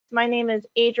My name is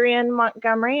Adrienne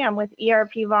Montgomery. I'm with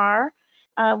ERP-VAR.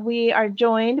 We are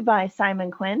joined by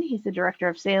Simon Quinn. He's the Director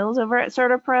of Sales over at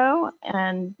CertaPro,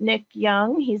 and Nick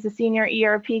Young. He's the Senior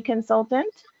ERP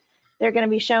Consultant. They're going to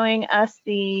be showing us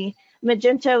the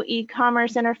Magento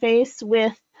e-commerce interface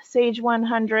with Sage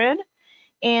 100.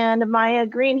 And Maya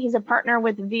Green, he's a partner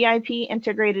with VIP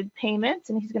Integrated Payments,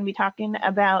 and he's going to be talking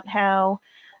about how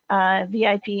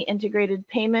VIP Integrated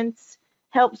Payments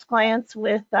helps clients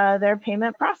with their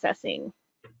payment processing.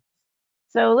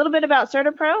 So a little bit about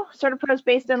CertaPro. CertaPro is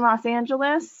based in Los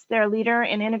Angeles. They're a leader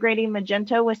in integrating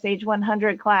Magento with Sage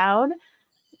 100 Cloud.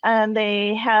 And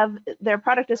their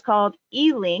product is called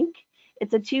eLink.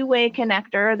 It's a two-way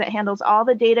connector that handles all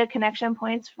the data connection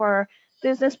points for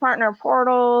business partner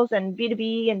portals and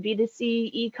B2B and B2C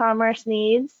e-commerce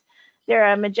needs.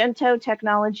 They're a Magento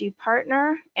technology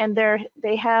partner, and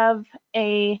they have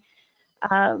a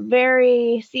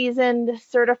very seasoned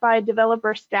certified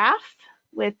developer staff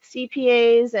with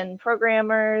CPAs and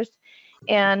programmers,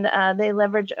 and they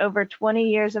leverage over 20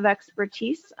 years of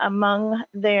expertise among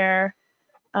their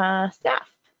staff.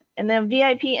 And then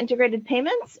VIP Integrated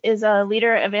Payments is a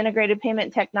leader of integrated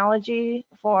payment technology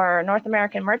for North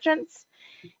American merchants,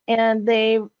 and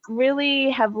they really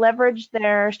have leveraged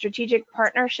their strategic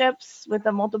partnerships with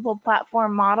a multiple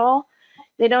platform model.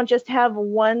 They don't just have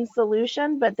one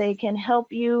solution, but they can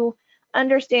help you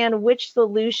understand which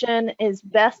solution is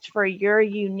best for your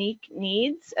unique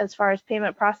needs as far as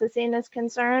payment processing is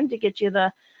concerned to get you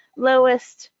the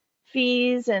lowest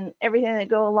fees and everything that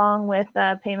go along with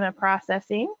payment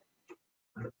processing.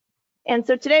 And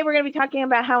so today we're going to be talking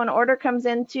about how an order comes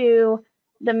into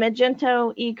the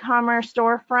Magento e-commerce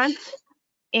storefront,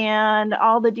 and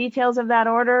all the details of that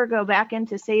order go back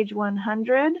into Sage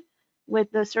 100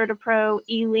 with the CertaPro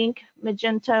eLink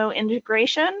Magento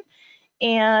integration.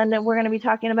 And we're going to be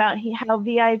talking about how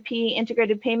VIP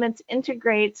Integrated Payments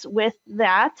integrates with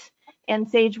that and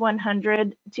Sage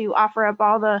 100 to offer up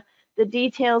all the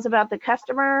details about the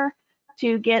customer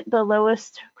to get the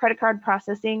lowest credit card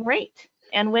processing rate.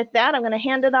 And with that, I'm going to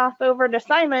hand it off over to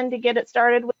Simon to get it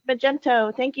started with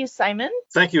Magento. Thank you, Simon.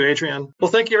 Thank you, Adrienne.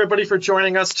 Well, thank you, everybody, for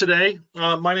joining us today.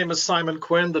 My name is Simon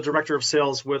Quinn, the Director of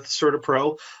Sales with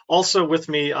CertaPro. Also with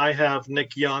me, I have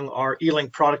Nick Young, our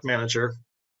eLink Product Manager.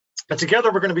 And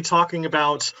together, we're going to be talking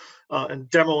about and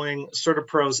demoing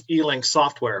CertaPro's eLink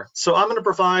software. So I'm going to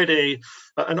provide an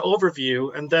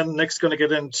overview, and then Nick's going to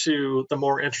get into the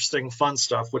more interesting, fun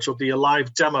stuff, which will be a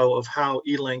live demo of how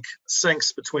eLink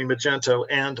syncs between Magento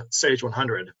and Sage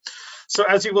 100. So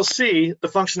as you will see, the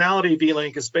functionality of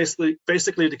eLink is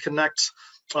basically to connect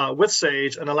with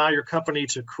Sage and allow your company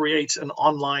to create an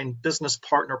online business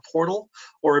partner portal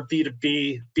or a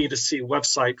B2B, B2C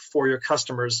website for your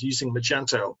customers using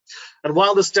Magento. And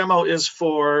while this demo is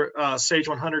for Sage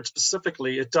 100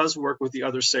 specifically, it does work with the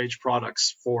other Sage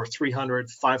products for 300,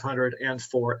 500, and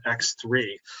for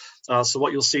X3. So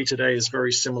what you'll see today is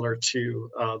very similar to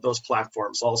those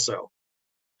platforms also.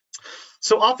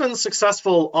 So often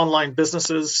successful online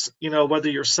businesses, whether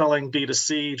you're selling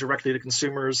B2C directly to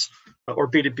consumers or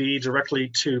B2B directly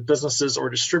to businesses or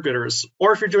distributors,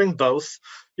 or if you're doing both,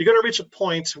 you're going to reach a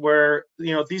point where,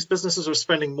 these businesses are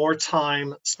spending more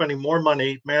time, spending more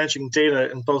money managing data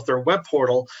in both their web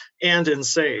portal and in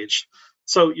Sage.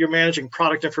 So you're managing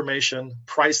product information,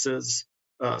 prices,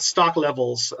 stock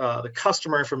levels, the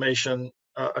customer information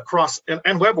across,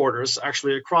 and web orders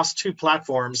actually across two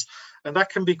platforms. And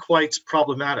that can be quite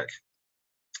problematic.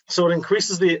 So it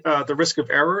increases the risk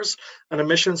of errors and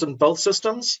omissions in both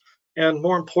systems, and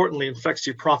more importantly, affects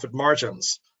your profit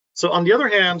margins. So on the other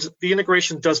hand, the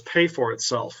integration does pay for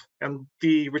itself, and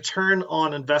the return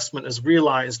on investment is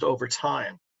realized over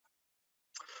time.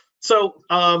 So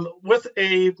with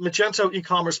a Magento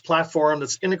e-commerce platform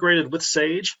that's integrated with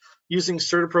Sage, using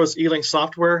CertaPro's eLink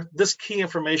software, this key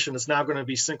information is now going to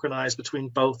be synchronized between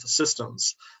both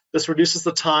systems. This reduces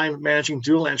the time managing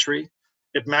dual entry,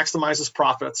 it maximizes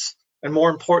profits, and more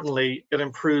importantly, it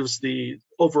improves the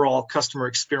overall customer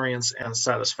experience and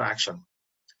satisfaction.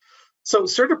 So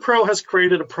CertaPro has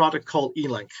created a product called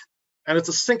eLink, and it's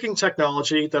a syncing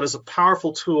technology that is a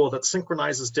powerful tool that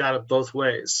synchronizes data both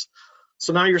ways.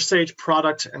 So now your Sage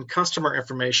product and customer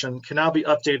information can now be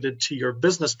updated to your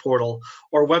business portal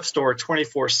or web store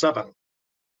 24/7.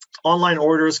 Online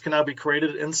orders can now be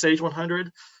created in Sage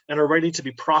 100 and are ready to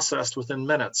be processed within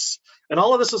minutes. And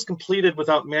all of this is completed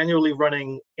without manually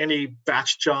running any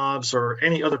batch jobs or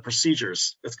any other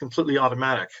procedures. It's completely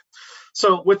automatic.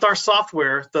 So with our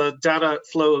software, the data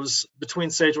flows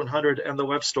between Sage 100 and the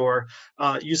web store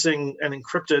using an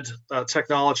encrypted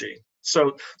technology.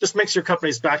 So this makes your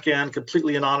company's back end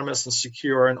completely anonymous and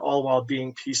secure, and all while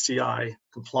being PCI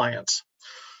compliant.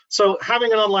 So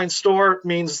having an online store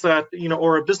means that,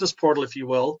 or a business portal, if you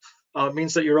will,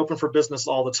 means that you're open for business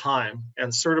all the time.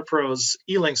 And CertaPro's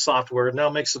eLink software now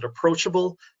makes it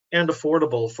approachable and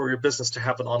affordable for your business to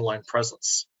have an online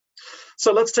presence.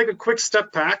 So let's take a quick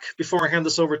step back before I hand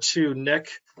this over to Nick.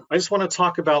 I just want to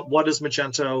talk about what is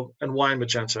Magento and why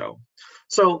Magento.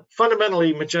 So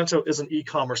fundamentally, Magento is an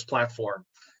e-commerce platform,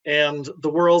 and the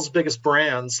world's biggest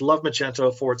brands love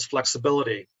Magento for its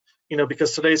flexibility.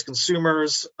 Because today's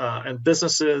consumers and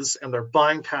businesses and their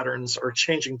buying patterns are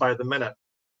changing by the minute.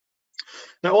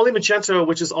 Now, only Magento,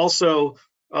 which is also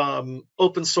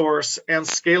open source and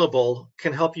scalable,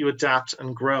 can help you adapt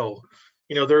and grow.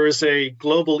 There is a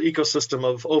global ecosystem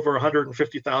of over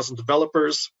 150,000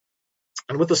 developers.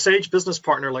 And with a Sage business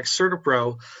partner like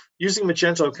CertaPro, using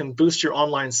Magento can boost your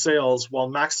online sales while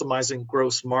maximizing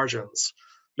gross margins.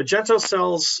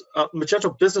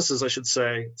 Magento businesses, I should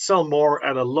say, sell more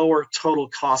at a lower total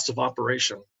cost of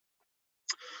operation.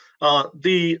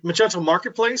 The Magento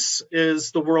marketplace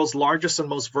is the world's largest and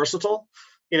most versatile.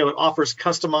 It offers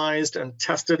customized and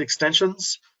tested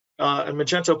extensions. And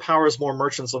Magento powers more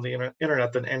merchants on the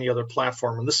internet than any other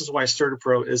platform. And this is why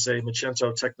CertaPro is a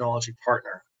Magento technology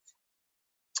partner.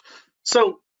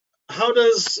 So how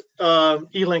does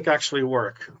eLink actually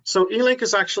work? So eLink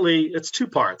is it's two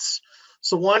parts.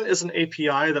 So one is an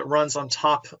API that runs on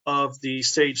top of the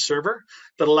Sage server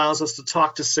that allows us to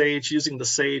talk to Sage using the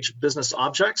Sage business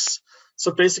objects. So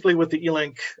basically with the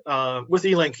eLink,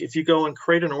 if you go and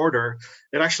create an order,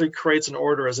 it actually creates an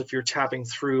order as if you're tapping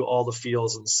through all the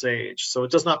fields in Sage. So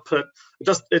it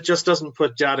just doesn't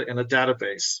put data in a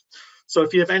database. So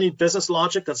if you have any business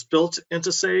logic that's built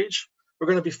into Sage, we're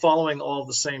going to be following all of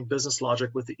the same business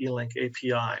logic with the eLink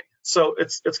API. So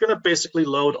it's going to basically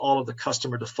load all of the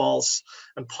customer defaults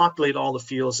and populate all the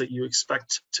fields that you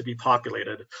expect to be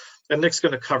populated. And Nick's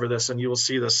going to cover this, and you will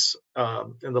see this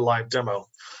in the live demo.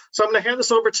 So I'm going to hand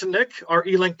this over to Nick, our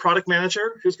eLink product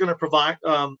manager, who's going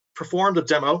to perform the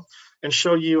demo and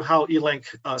show you how eLink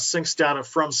syncs data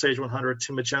from Sage 100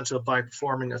 to Magento by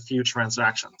performing a few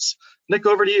transactions. Nick,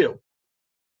 over to you.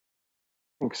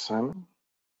 Thanks, Simon.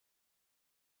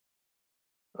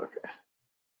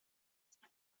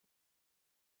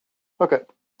 Okay,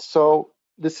 so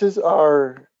this is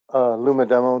our Luma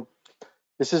demo.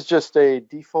 This is just a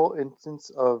default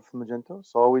instance of Magento.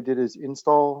 So all we did is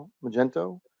install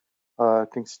Magento. I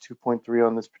think it's 2.3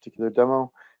 on this particular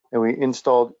demo. And we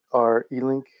installed our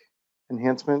eLink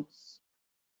enhancements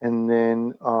and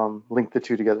then linked the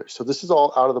two together. So this is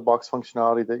all out of the box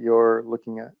functionality that you're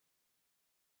looking at.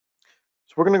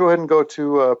 So we're going to go ahead and go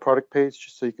to a product page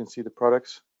just so you can see the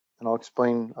products. And I'll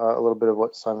explain a little bit of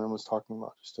what Simon was talking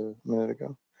about just a minute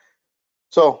ago.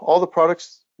 So all the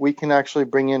products we can actually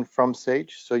bring in from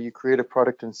Sage. So you create a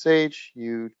product in Sage,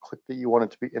 you click that you want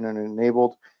it to be internet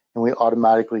enabled, and we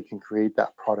automatically can create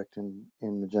that product in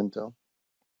Magento.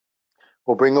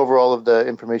 We'll bring over all of the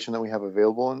information that we have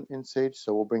available in Sage.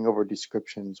 So we'll bring over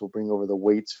descriptions, we'll bring over the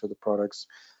weights for the products.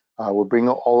 We'll bring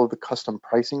all of the custom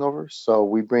pricing over. So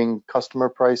we bring customer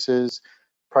prices,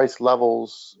 price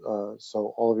levels,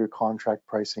 so all of your contract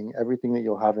pricing, everything that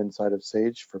you'll have inside of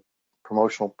Sage for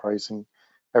promotional pricing,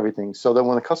 everything. So that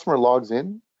when the customer logs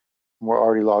in, we're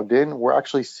already logged in, we're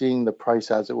actually seeing the price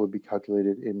as it would be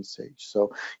calculated in Sage.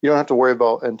 So you don't have to worry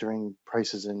about entering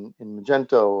prices in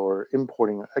Magento or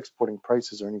importing or exporting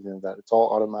prices or anything like that. It's all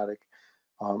automatic,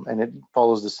 and it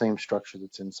follows the same structure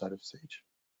that's inside of Sage.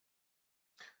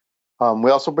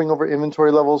 We also bring over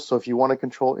inventory levels. So if you want to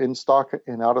control in stock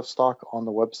and out of stock on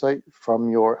the website from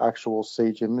your actual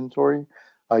Sage inventory,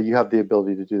 you have the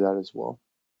ability to do that as well.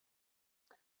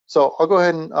 So I'll go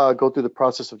ahead and go through the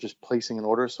process of just placing an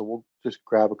order. So we'll just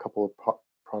grab a couple of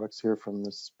products here from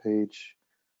this page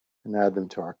and add them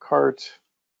to our cart.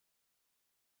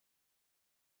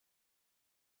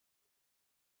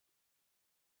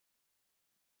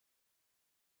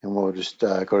 And we'll just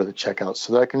go to the checkout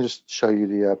so that I can just show you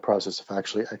the process of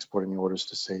actually exporting the orders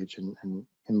to Sage and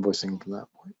invoicing from that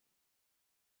point.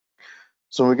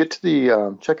 So when we get to the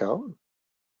checkout,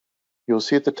 you'll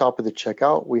see at the top of the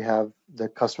checkout, we have the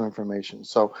customer information.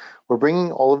 So we're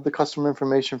bringing all of the customer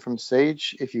information from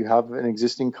Sage. If you have an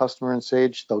existing customer in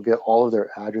Sage, they'll get all of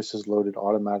their addresses loaded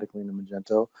automatically into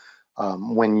Magento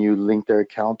when you link their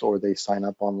account or they sign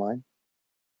up online.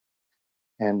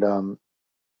 And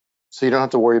so you don't have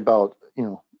to worry about,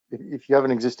 if you have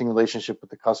an existing relationship with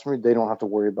the customer, they don't have to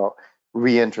worry about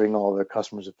re-entering all their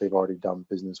customers if they've already done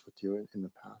business with you in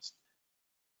the past.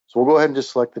 So we'll go ahead and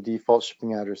just select the default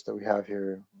shipping address that we have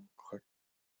here. Click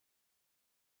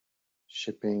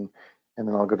shipping, and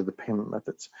then I'll go to the payment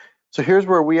methods. So here's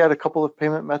where we add a couple of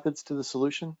payment methods to the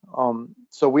solution.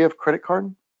 So we have credit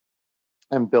card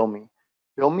and bill me.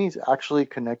 Bill me is actually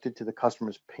connected to the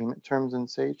customer's payment terms in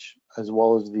Sage, as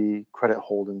well as the credit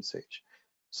hold in Sage.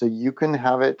 So you can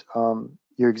have it,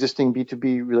 your existing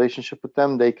B2B relationship with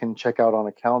them, they can check out on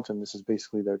account, and this is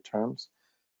basically their terms.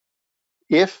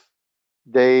 If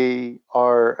they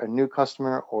are a new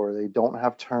customer or they don't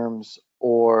have terms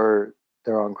or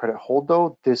they're on credit hold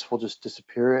though, this will just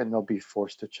disappear and they'll be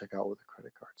forced to check out with a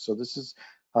credit card. So this is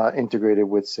integrated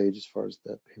with Sage as far as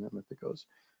the payment method goes.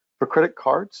 For credit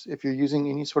cards, if you're using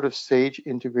any sort of Sage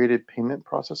integrated payment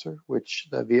processor, which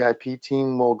the VIP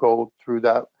team will go through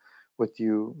that with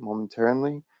you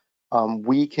momentarily,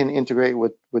 we can integrate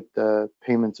with the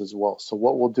payments as well. So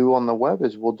what we'll do on the web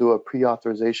is we'll do a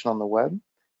pre-authorization on the web,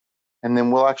 and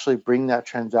then we'll actually bring that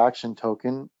transaction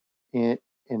token in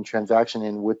transaction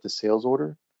in with the sales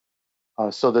order,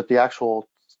 so that the actual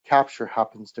capture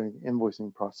happens during the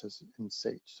invoicing process in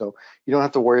Sage. So you don't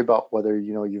have to worry about whether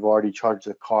you've already charged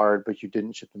the card but you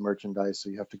didn't ship the merchandise, so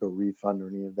you have to go refund or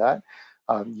any of that.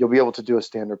 You'll be able to do a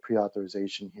standard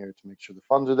pre-authorization here to make sure the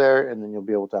funds are there, and then you'll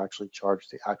be able to actually charge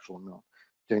the actual amount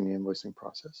during the invoicing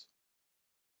process.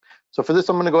 So for this,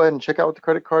 I'm going to go ahead and check out with the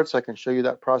credit card so I can show you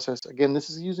that process. Again, this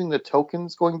is using the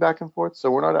tokens going back and forth, so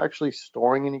we're not actually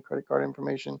storing any credit card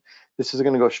information. This is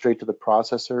going to go straight to the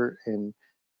processor and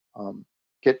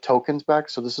get tokens back.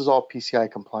 So this is all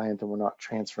PCI compliant, and we're not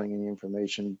transferring any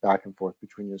information back and forth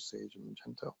between your Sage and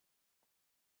Magento.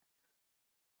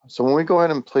 So when we go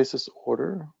ahead and place this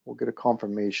order, we'll get a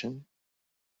confirmation,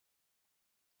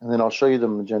 and then I'll show you the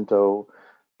Magento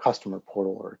customer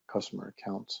portal or customer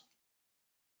accounts.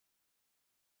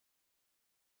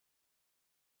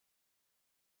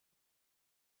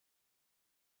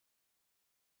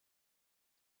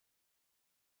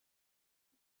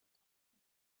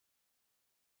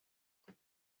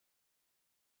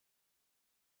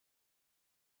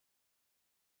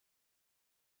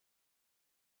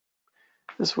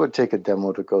 This would take a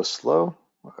demo to go slow.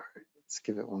 All right, let's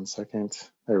give it 1 second.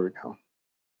 There we go.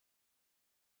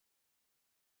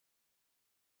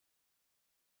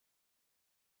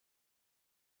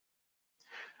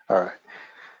 All right.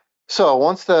 So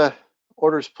once the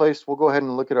order is placed, we'll go ahead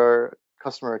and look at our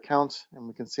customer account, and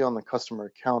we can see on the customer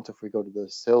account, if we go to the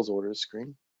sales orders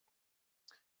screen,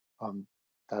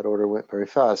 that order went very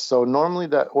fast. So normally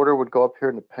that order would go up here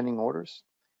in the pending orders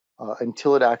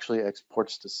until it actually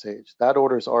exports to Sage. That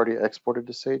order is already exported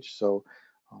to Sage, so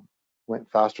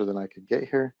went faster than I could get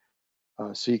here.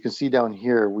 So you can see down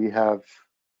here, we have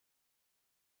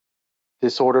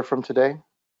this order from today,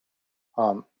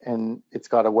 and it's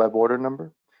got a web order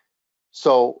number.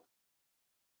 So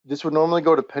this would normally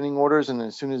go to pending orders, and then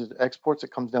as soon as it exports,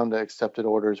 it comes down to accepted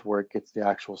orders where it gets the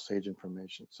actual Sage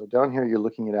information. So down here, you're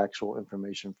looking at actual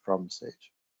information from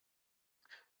Sage.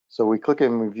 So we click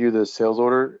and we view the sales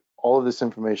order. All of this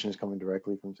information is coming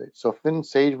directly from Sage. So if in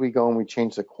Sage we go and we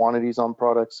change the quantities on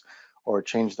products, or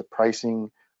change the pricing,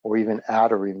 or even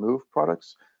add or remove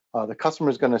products, the customer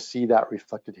is going to see that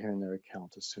reflected here in their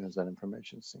account as soon as that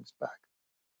information syncs back.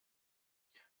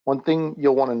 One thing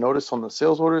you'll want to notice on the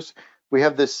sales orders, we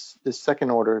have this second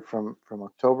order from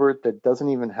October that doesn't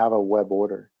even have a web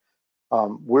order.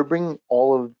 We're bringing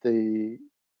all of the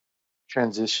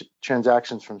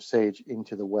transactions from Sage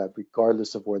into the web,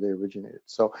 regardless of where they originated.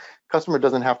 So customer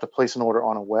doesn't have to place an order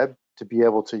on a web to be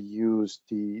able to use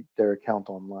their account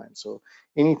online. So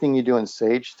anything you do in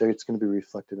Sage, it's going to be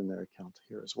reflected in their account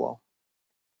here as well.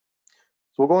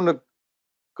 So we're going to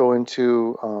go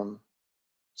into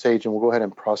Sage, and we'll go ahead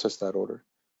and process that order.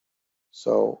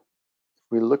 So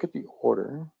if we look at the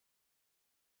order,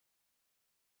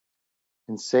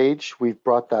 in Sage, we've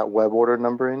brought that web order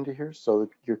number into here, so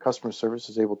your customer service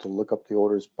is able to look up the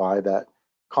orders by that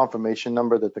confirmation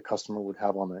number that the customer would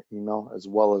have on their email, as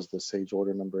well as the Sage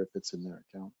order number if it's in their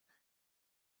account.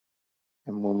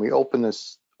 And when we open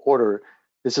this order,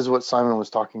 this is what Simon was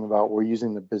talking about. We're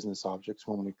using the business objects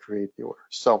when we create the order.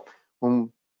 So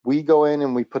when we go in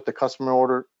and we put the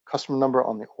customer number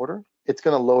on the order, it's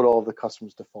going to load all of the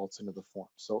customer's defaults into the form.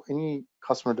 So any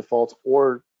customer defaults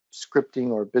or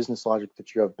scripting or business logic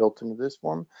that you have built into this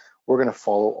form, we're going to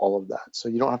follow all of that. So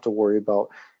you don't have to worry about,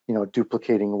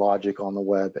 duplicating logic on the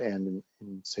web and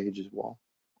in Sage as well.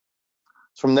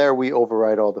 So from there, we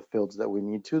override all the fields that we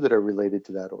need to that are related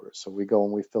to that order. So we go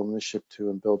and we fill in the ship to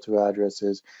and bill to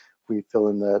addresses. We fill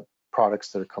in the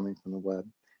products that are coming from the web.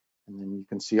 And then you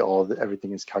can see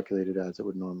everything is calculated as it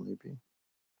would normally be.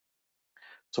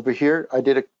 So over here, I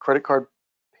did a credit card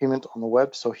payment on the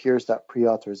web. So here's that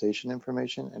pre-authorization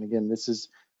information. And again, this is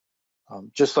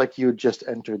just like you just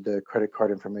entered the credit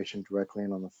card information directly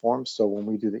in on the form. So when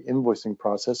we do the invoicing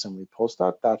process and we post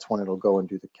that, that's when it'll go and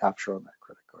do the capture on that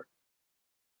credit card.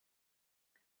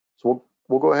 So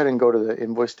we'll go ahead and go to the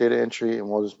invoice data entry and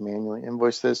we'll just manually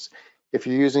invoice this. If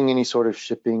you're using any sort of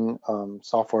shipping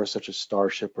software such as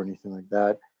Starship or anything like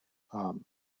that,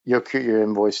 you'll create your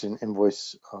invoice and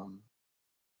invoice,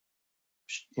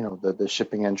 the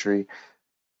shipping entry.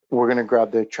 We're going to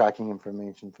grab the tracking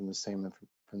information from the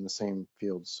same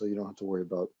fields, so you don't have to worry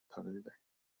about that either.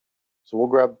 So we'll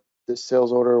grab this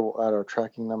sales order. We'll add our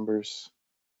tracking numbers.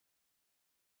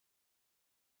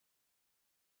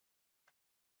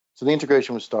 So the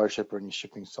integration with Starship or any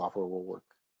shipping software will work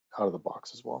out of the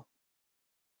box as well.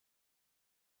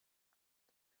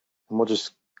 And we'll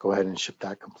just go ahead and ship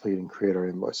that complete and create our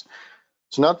invoice.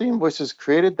 So now that the invoice is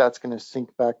created, that's going to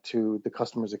sync back to the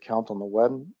customer's account on the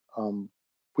web.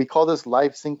 We call this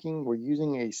live syncing. We're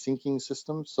using a syncing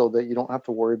system so that you don't have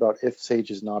to worry about if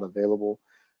Sage is not available.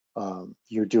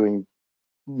 You're doing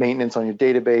maintenance on your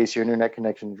database, your internet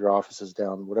connection, your office is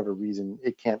down, whatever reason,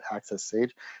 it can't access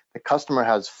Sage. The customer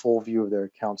has full view of their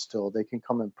account still. They can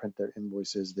come and print their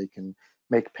invoices. They can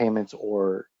make payments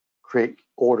or create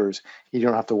orders. You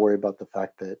don't have to worry about the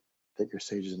fact that your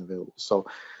Sage isn't available. So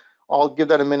I'll give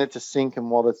that a minute to sync, and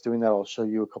while that's doing that, I'll show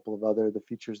you a couple of the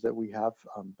features that we have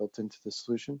built into the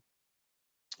solution.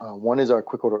 One is our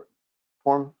quick order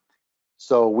form.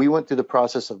 So we went through the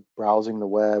process of browsing the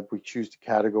web. We choose the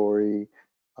category.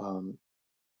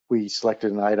 We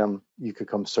selected an item. You could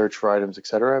come search for items,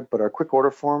 etc. But our quick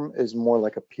order form is more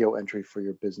like a PO entry for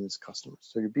your business customers.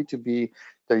 So your B2B,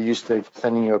 they're used to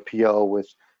sending you a PO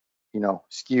with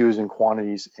SKUs and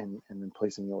quantities and then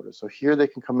placing the order. So here they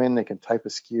can come in, they can type a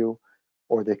SKU,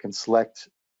 or they can select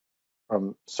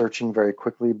from searching very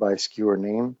quickly by SKU or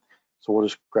name. So we'll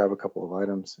just grab a couple of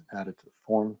items and add it to the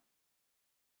form. And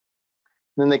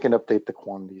then they can update the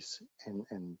quantities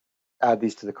and add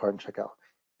these to the cart and checkout.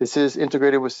 This is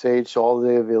integrated with Sage, so all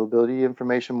the availability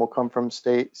information will come from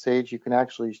Sage. You can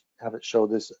actually have it show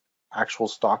this actual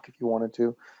stock if you wanted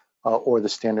to, or the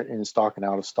standard in stock and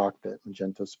out of stock that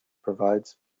Magento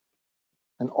provides.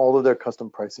 And all of their custom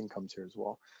pricing comes here as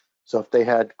well. So if they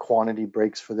had quantity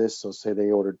breaks for this, so say they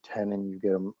ordered 10 and you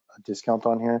get them a discount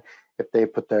on here, if they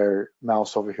put their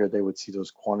mouse over here, they would see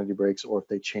those quantity breaks, or if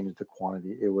they changed the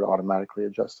quantity, it would automatically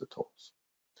adjust the totals.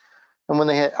 And when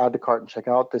they hit add to cart and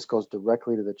checkout, this goes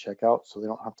directly to the checkout, so they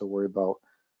don't have to worry about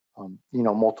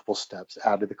multiple steps,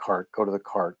 add to the cart, go to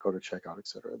checkout,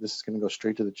 etc. This is going to go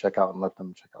straight to the checkout and let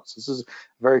them check out. So this is a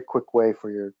very quick way for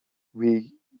your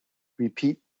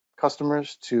repeat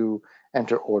customers to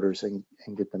enter orders and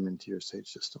get them into your Sage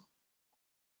system.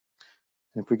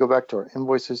 And if we go back to our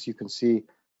invoices, you can see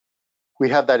we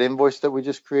have that invoice that we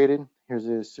just created. Here's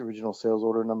this original sales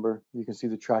order number. You can see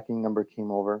the tracking number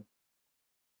came over.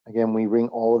 Again, we bring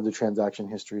all of the transaction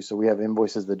history. So we have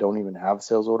invoices that don't even have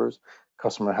sales orders.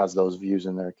 Customer has those views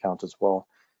in their account as well.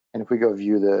 And if we go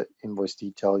view the invoice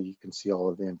detail, you can see all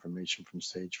of the information from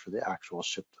Sage for the actual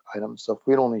shipped items. So if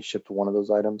we'd only shipped one of those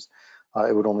items,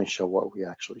 it would only show what we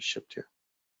actually shipped here.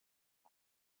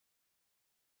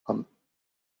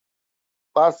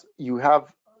 Last, you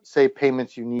have, say,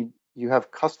 payments you have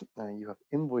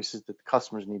invoices that the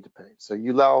customers need to pay. So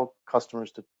you allow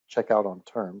customers to check out on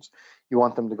terms. You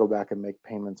want them to go back and make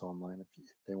payments online if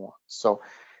they want. So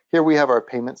here we have our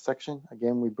payment section.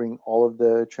 Again, we bring all of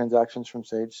the transactions from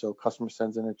Sage. So customer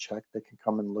sends in a check, they can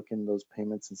come and look in those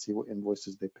payments and see what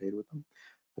invoices they paid with them.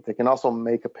 But they can also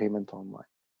make a payment online.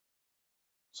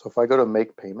 So if I go to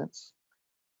make payments,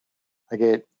 I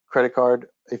get credit card.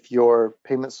 If your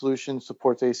payment solution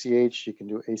supports ACH, you can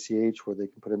do ACH where they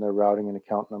can put in their routing and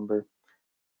account number.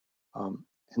 And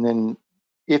then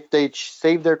if they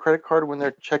save their credit card when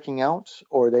they're checking out,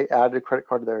 or they add a credit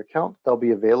card to their account, they'll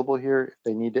be available here. If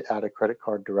they need to add a credit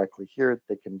card directly here,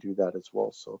 they can do that as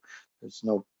well. So there's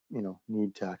no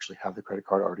need to actually have the credit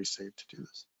card already saved to do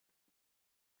this.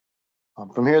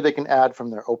 From here, they can add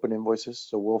from their open invoices.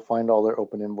 So we'll find all their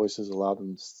open invoices, allow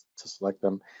them to select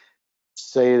them.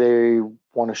 Say they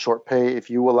want to short pay. If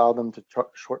you allow them to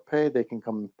short pay, they can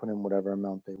come and put in whatever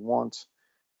amount they want,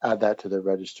 add that to their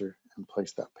register, and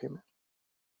place that payment.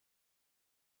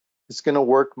 It's going to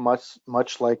work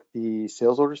much like the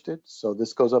sales orders did. So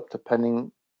this goes up to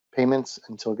pending payments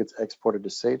until it gets exported to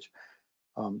Sage.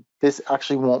 This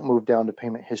actually won't move down to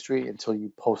payment history until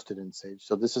you post it in Sage.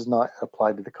 So this is not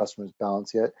applied to the customer's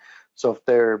balance yet. So if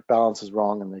their balance is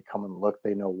wrong and they come and look,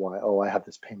 they know why. Oh, I have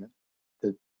this payment,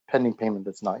 the pending payment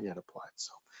that's not yet applied.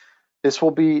 So this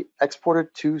will be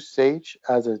exported to Sage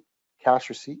as a cash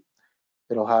receipt.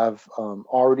 It'll have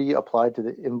already applied to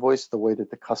the invoice the way that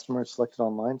the customer is selected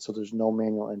online, so there's no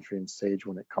manual entry in Sage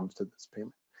when it comes to this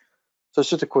payment. So it's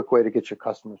just a quick way to get your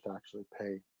customers to actually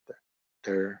pay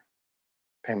their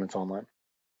payments online.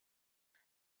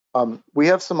 We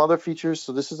have some other features.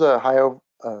 So this is a high-level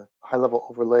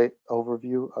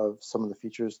overview of some of the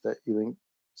features that eLink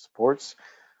supports.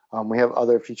 We have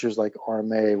other features like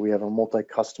RMA. We have a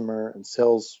multi-customer and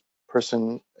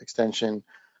salesperson extension.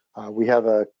 We have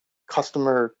a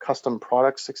customer custom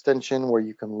products extension where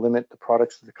you can limit the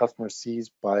products that the customer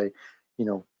sees by,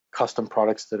 custom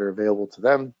products that are available to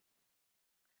them.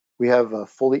 We have a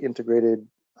fully integrated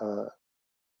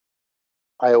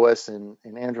iOS and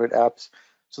Android apps.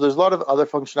 So there's a lot of other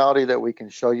functionality that we can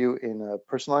show you in a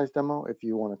personalized demo if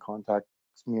you want to contact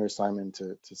me or Simon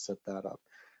to set that up.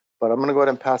 But I'm going to go ahead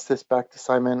and pass this back to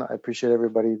Simon. I appreciate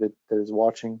everybody that is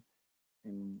watching.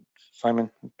 And Simon,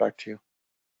 back to you.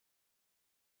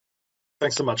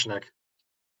 Thanks so much, Nick.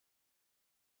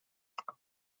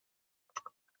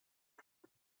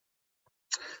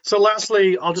 So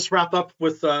lastly, I'll just wrap up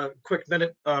with a quick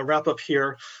minute wrap up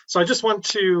here. So I just want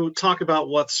to talk about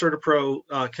what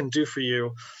CertaPro can do for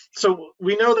you. So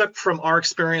we know that from our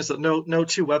experience that no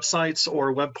two websites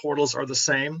or web portals are the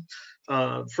same.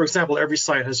 For example, every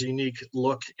site has a unique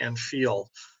look and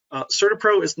feel.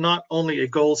 CertaPro is not only a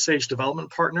Gold Sage development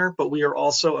partner, but we are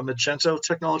also a Magento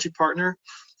technology partner,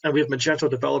 and we have Magento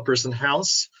developers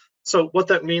in-house. So what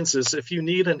that means is if you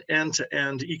need an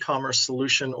end-to-end e-commerce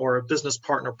solution or a business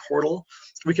partner portal,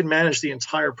 we can manage the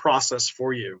entire process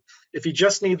for you. If you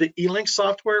just need the eLink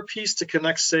software piece to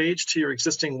connect Sage to your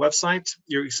existing website,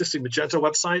 your existing Magento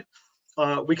website,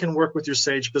 we can work with your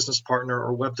Sage business partner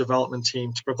or web development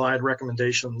team to provide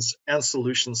recommendations and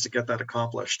solutions to get that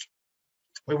accomplished.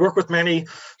 We work with many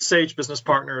Sage business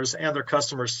partners and their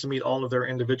customers to meet all of their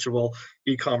individual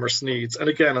e-commerce needs. And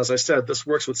again, as I said, this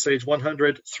works with Sage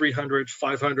 100, 300,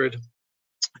 500,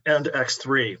 and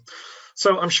X3.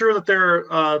 So I'm sure that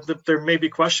there may be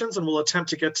questions, and we'll attempt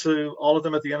to get to all of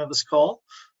them at the end of this call.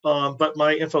 But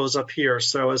my info is up here.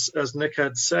 So as Nick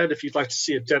had said, if you'd like to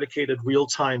see a dedicated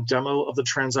real-time demo of the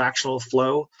transactional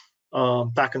flow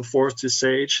back and forth to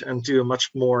Sage and do a much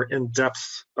more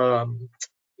in-depth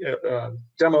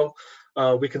demo,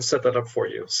 we can set that up for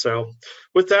you. So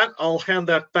with that, I'll hand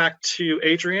that back to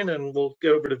Adrian, and we'll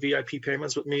go over to VIP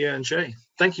payments with Mia and Jay.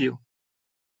 Thank you.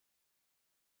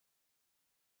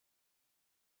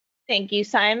 Thank you,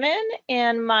 Simon.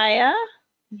 And Maya,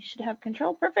 you should have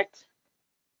control. Perfect.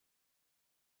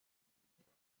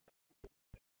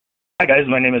 Hi guys,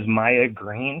 my name is Maya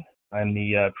Green. I'm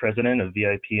the president of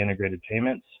VIP Integrated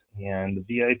Payments, and the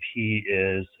VIP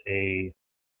is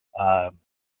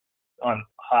on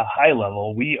a high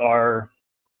level, we are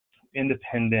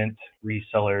independent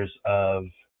resellers of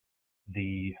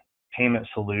the payment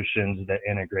solutions that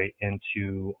integrate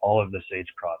into all of the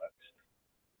Sage products.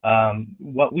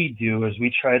 What we do is we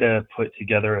try to put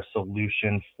together a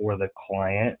solution for the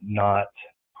client, not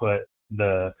put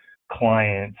the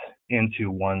client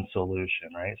into one solution,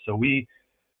 right? So we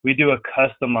do a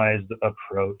customized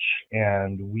approach,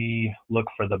 and we look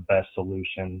for the best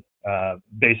solution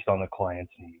based on the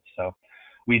client's needs. So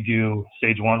we do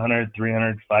Sage 100,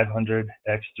 300, 500,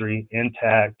 X3,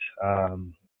 Intact,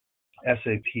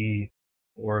 SAP,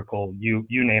 Oracle, you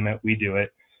name it, we do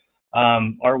it.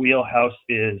 Our wheelhouse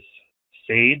is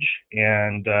Sage,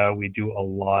 and we do a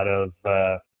lot of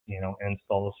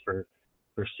installs for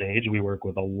Sage. We work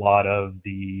with a lot of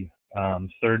the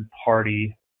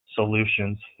third-party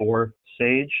solutions for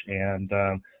Sage, and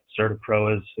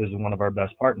CertaPro is one of our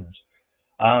best partners.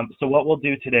 So what we'll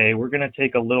do today, we're going to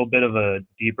take a little bit of a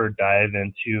deeper dive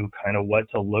into kind of what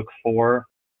to look for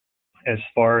as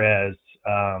far as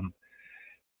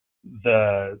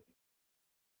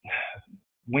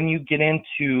when you get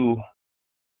into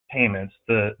payments,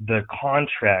 the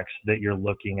contracts that you're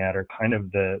looking at are kind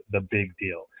of the big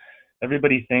deal.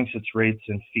 Everybody thinks it's rates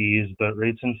and fees, but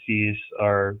rates and fees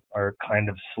are kind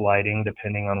of sliding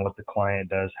depending on what the client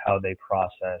does, how they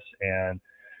process, and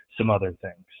some other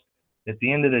things. At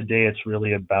the end of the day, it's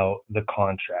really about the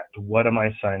contract. What am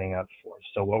I signing up for?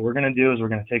 So what we're going to do is we're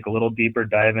going to take a little deeper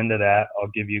dive into that. I'll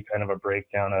give you kind of a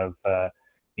breakdown of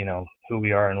who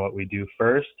we are and what we do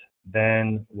first.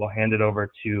 Then we'll hand it over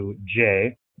to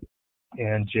Jay,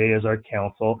 and Jay is our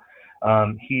counsel.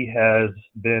 He has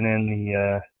been in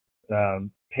the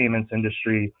payments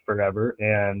industry forever,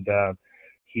 and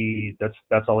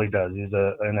that's all he does. He's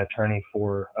an attorney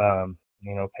for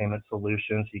payment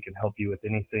solutions. He can help you with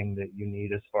anything that you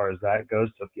need as far as that goes.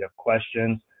 So if you have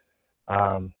questions,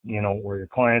 or your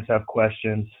clients have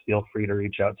questions, feel free to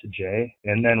reach out to Jay.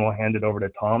 And then we'll hand it over to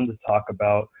Tom to talk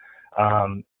about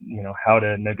how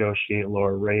to negotiate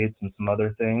lower rates and some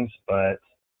other things. But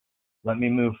let me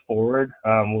move forward.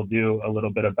 We'll do a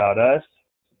little bit about us,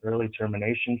 early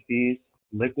termination fees,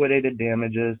 liquidated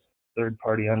damages,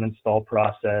 third-party uninstall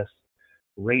process,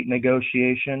 rate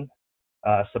negotiation,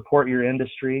 support your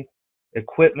industry,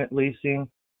 equipment leasing,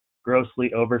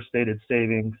 grossly overstated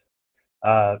savings,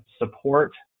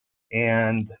 support,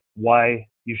 and why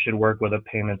you should work with a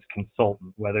payments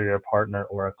consultant, whether you're a partner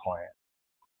or a client.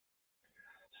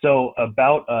 So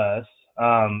about us,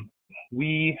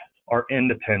 we are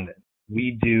independent.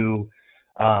 We do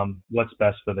what's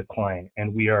best for the client,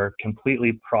 and we are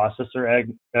completely processor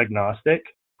agnostic.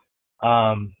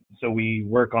 So we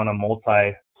work on a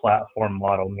multi-platform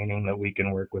model, meaning that we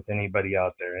can work with anybody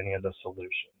out there, any of the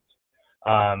solutions.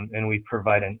 And we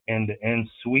provide an end-to-end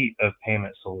suite of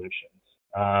payment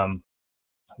solutions.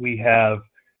 We have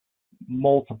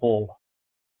multiple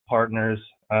partners,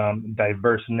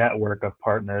 diverse network of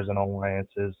partners and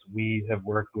alliances. We have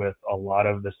worked with a lot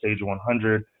of the Sage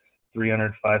 100,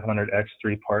 300, 500,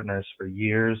 X3 partners for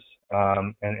years,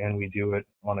 and we do it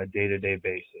on a day-to-day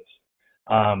basis.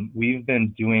 We've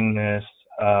been doing this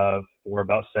for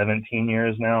about 17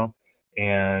 years now,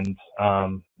 and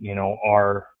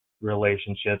our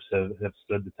relationships have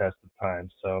stood the test of time.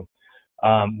 So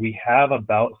we have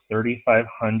about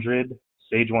 3,500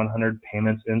 Sage 100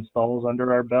 payments installs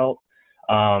under our belt,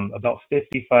 about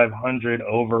 5,500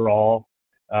 overall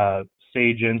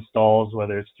Sage installs,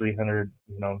 whether it's 300,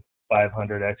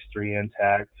 500 X3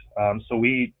 intact. So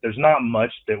there's not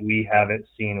much that we haven't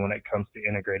seen when it comes to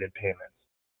integrated payments.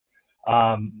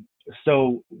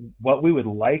 So what we would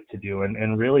like to do,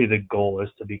 and really the goal is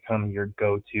to become your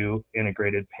go-to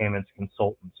integrated payments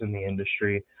consultants in the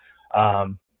industry.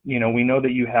 We know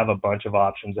that you have a bunch of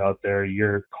options out there.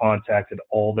 You're contacted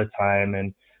all the time,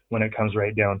 and when it comes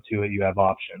right down to it, you have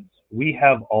options. We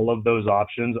have all of those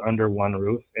options under one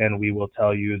roof, and we will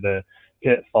tell you the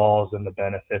pitfalls and the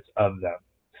benefits of them.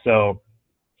 So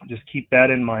just keep that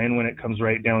in mind when it comes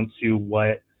right down to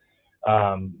what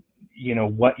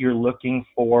you're looking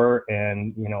for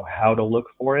and, how to look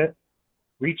for it.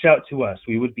 Reach out to us.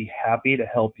 We would be happy to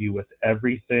help you with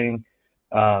everything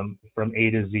from A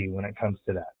to Z when it comes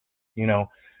to that.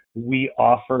 We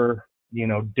offer,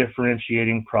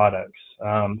 differentiating products,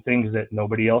 things that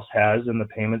nobody else has in the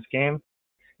payments game.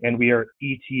 And we are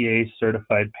ETA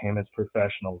certified payments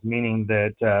professionals, meaning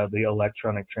that the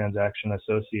Electronic Transaction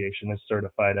Association has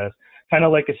certified us, kind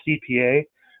of like a CPA,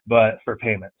 but for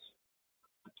payments.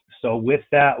 So with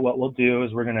that, what we'll do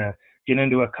is we're going to get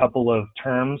into a couple of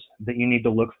terms that you need to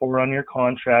look for on your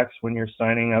contracts when you're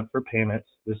signing up for payments.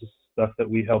 This is stuff that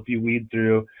we help you weed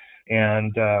through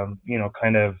and,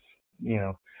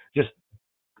 just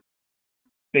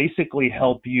basically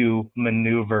help you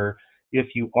maneuver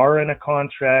if you are in a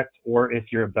contract or if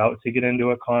you're about to get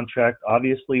into a contract.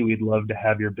 Obviously, we'd love to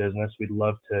have your business. We'd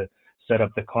love to set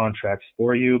up the contracts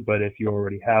for you, but if you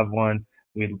already have one,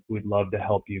 we'd love to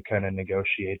help you kind of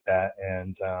negotiate that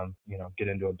and, get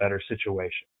into a better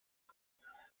situation.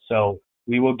 So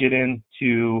we will get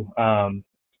into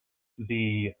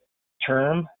the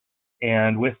term.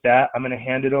 And with that, I'm going to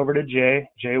hand it over to Jay.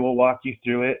 Jay will walk you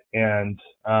through it. And,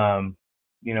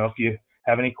 if you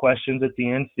have any questions at the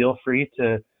end, feel free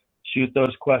to shoot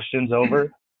those questions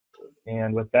over.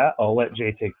 And with that, I'll let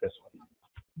Jay take this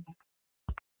one.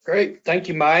 Great. Thank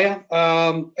you, Maya.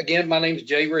 Again, my name is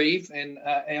Jay Reeve, and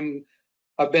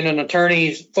I've been an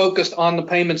attorney focused on the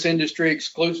payments industry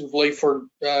exclusively for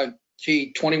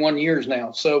 21 years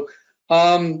now. So,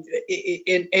 and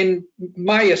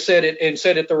Maya said it and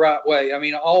said it the right way. I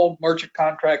mean, all merchant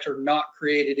contracts are not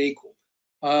created equal.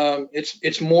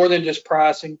 It's more than just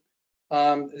pricing.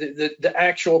 The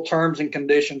actual terms and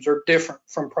conditions are different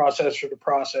from processor to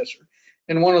processor.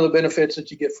 And one of the benefits that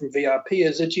you get from VIP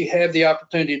is that you have the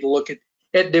opportunity to look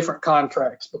at different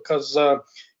contracts because,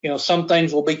 some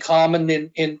things will be common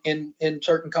in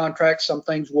certain contracts, some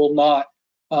things will not.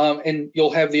 And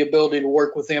you'll have the ability to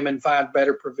work with them and find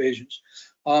better provisions.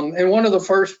 And one of the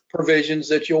first provisions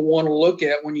that you'll want to look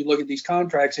at when you look at these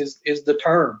contracts is the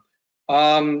term.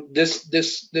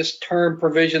 This term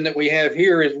provision that we have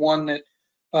here is one that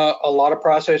a lot of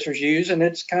processors use, and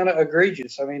it's kind of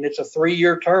egregious. I mean, it's a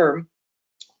 3-year term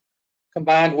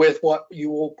combined with what you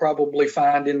will probably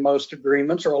find in most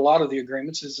agreements or a lot of the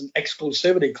agreements is an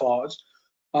exclusivity clause.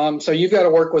 So you've got to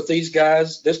work with these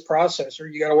guys, this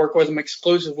processor, you got to work with them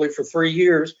exclusively for 3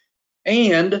 years.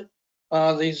 And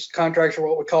these contracts are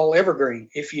what we call evergreen.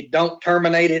 If you don't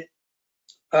terminate it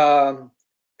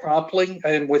promptly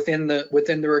and within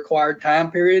the required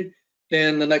time period,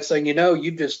 then the next thing you know,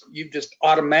 you've just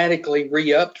automatically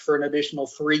re-upped for an additional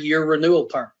 3-year renewal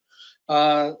term.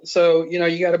 So,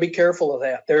 you got to be careful of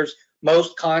that. There's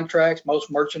most contracts, most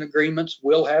merchant agreements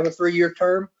will have a 3-year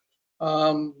term,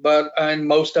 and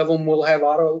most of them will have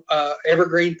auto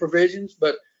evergreen provisions,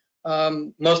 but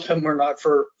most of them are not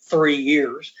for 3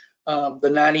 years. The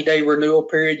 90-day renewal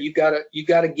period, you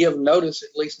got to give notice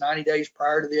at least 90 days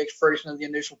prior to the expiration of the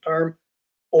initial term,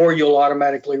 or you'll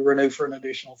automatically renew for an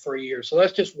additional 3 years. So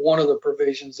that's just one of the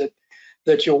provisions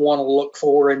that you'll want to look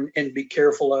for and be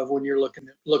careful of when you're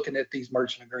looking at these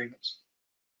merchant agreements.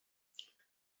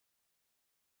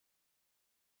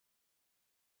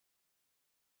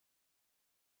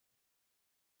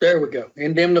 There we go.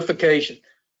 Indemnification.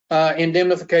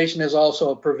 Indemnification is also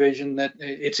a provision that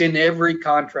it's in every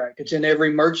contract. It's in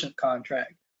every merchant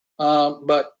contract,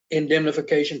 but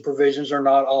indemnification provisions are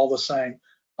not all the same.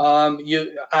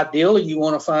 Ideally, you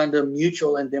want to find a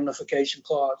mutual indemnification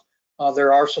clause.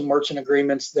 There are some merchant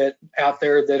agreements out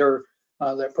there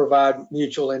that provide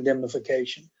mutual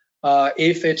indemnification.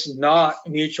 If it's not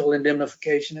mutual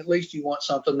indemnification, at least you want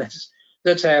something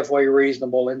that's halfway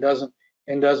reasonable and doesn't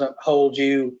hold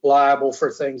you liable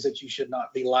for things that you should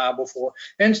not be liable for,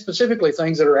 and specifically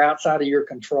things that are outside of your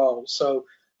control. So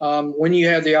when you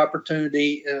have the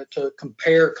opportunity to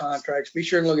compare contracts, be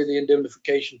sure and look at the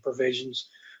indemnification provisions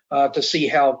to see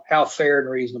how fair and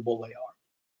reasonable they are.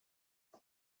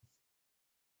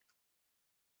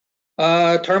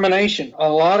 Termination. A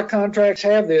lot of contracts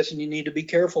have this, and you need to be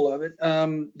careful of it.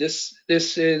 This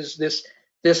has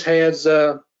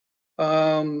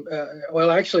well,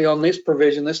 actually, on this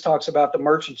provision, this talks about the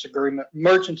merchant's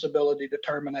ability to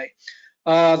terminate.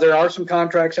 There are some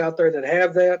contracts out there that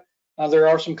have that. There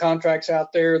are some contracts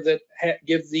out there that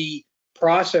give the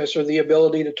processor the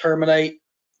ability to terminate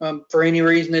for any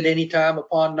reason at any time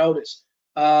upon notice.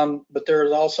 But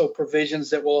there's also provisions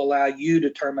that will allow you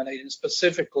to terminate, and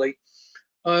specifically,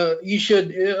 you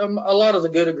should. A lot of the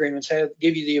good agreements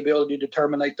give you the ability to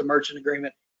terminate the merchant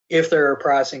agreement if there are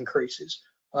price increases.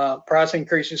 Price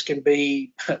increases can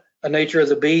be a nature of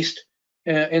the beast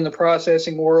in the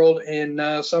processing world,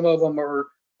 and some of them are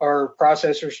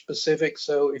processor specific.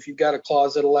 So if you've got a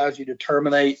clause that allows you to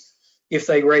terminate if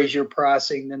they raise your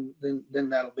pricing, then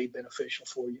that'll be beneficial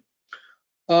for you.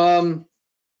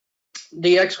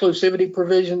 The exclusivity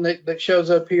provision that shows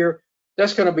up here,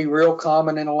 that's going to be real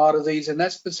common in a lot of these, and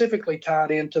that's specifically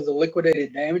tied into the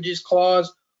liquidated damages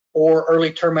clause or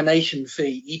early termination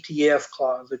fee, ETF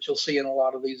clause, that you'll see in a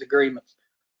lot of these agreements.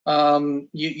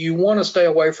 You want to stay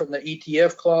away from the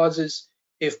ETF clauses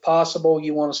if possible.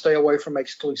 You want to stay away from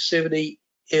exclusivity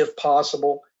if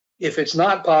possible. If it's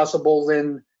not possible,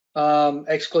 then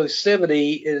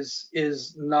exclusivity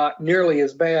is not nearly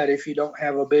as bad if you don't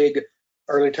have a big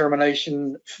early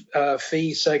termination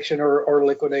fee section or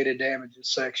liquidated damages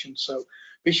section. So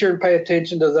be sure and pay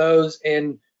attention to those.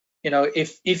 And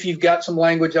if you've got some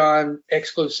language on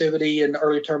exclusivity and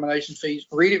early termination fees,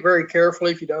 read it very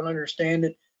carefully. If you don't understand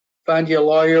it, find you a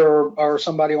lawyer or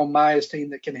somebody on Maya's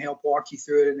team that can help walk you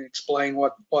through it and explain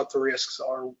what the risks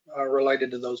are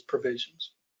related to those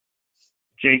provisions.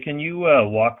 Jay, can you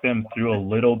walk them through a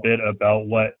little bit about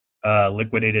what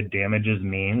liquidated damages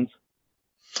means?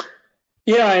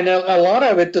 Yeah, and a lot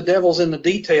of it, the devil's in the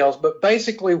details, but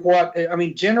basically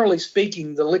generally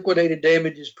speaking, the liquidated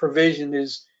damages provision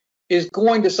is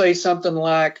going to say something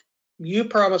like, you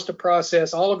promise to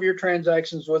process all of your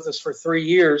transactions with us for 3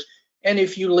 years, and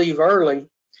if you leave early,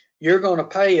 you're going to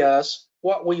pay us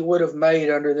what we would have made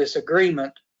under this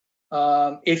agreement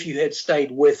if you had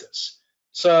stayed with us.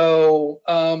 So,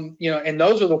 and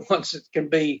those are the ones that can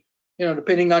be,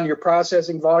 depending on your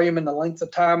processing volume and the length of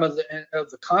time of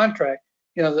the contract,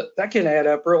 that can add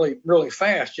up really, really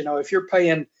fast. If you're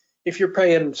paying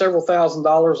several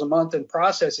 $1,000s a month in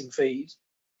processing fees,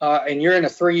 and you're in a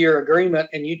 3-year agreement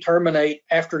and you terminate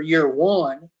after year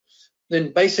 1,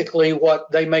 then basically what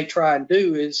they may try and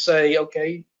do is say,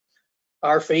 okay,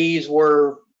 our fees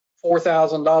were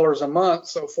 $4,000 a month,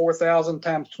 so 4,000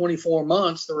 times 24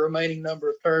 months, the remaining number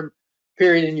of term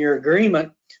period in your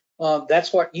agreement,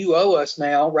 that's what you owe us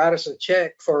now. Write us a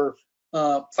check for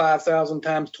 5,000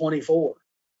 times 24.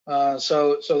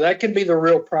 So that can be the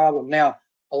real problem. Now,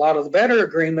 a lot of the better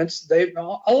agreements, a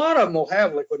lot of them will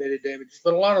have liquidated damages,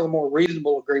 but a lot of the more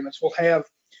reasonable agreements will have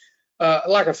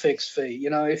like a fixed fee.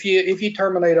 If you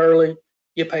terminate early,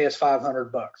 you pay us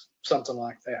 $500, something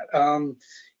like that.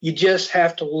 You just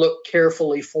have to look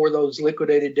carefully for those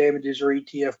liquidated damages or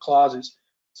ETF clauses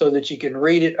so that you can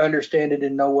read it, understand it,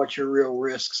 and know what your real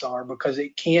risks are, because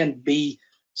it can be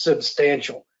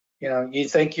substantial. You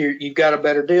think you've got a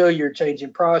better deal, you're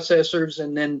changing processors,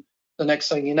 and then the next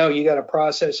thing you know, you got a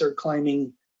processor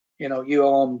claiming, you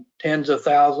owe them tens of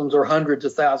thousands or hundreds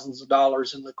of thousands of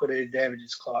dollars in liquidated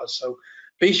damages clause. So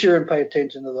be sure and pay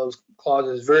attention to those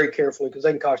clauses very carefully, because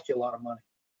they can cost you a lot of money.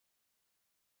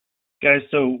 Guys,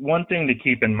 so one thing to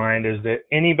keep in mind is that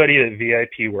anybody that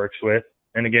VIP works with,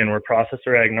 and again, we're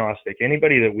processor agnostic,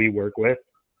 anybody that we work with,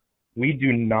 we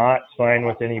do not sign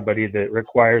with anybody that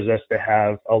requires us to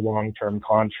have a long-term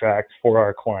contract for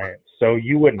our clients. So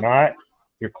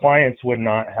your clients would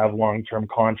not have long-term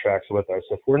contracts with us.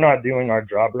 If we're not doing our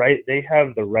job right, they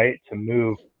have the right to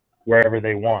move wherever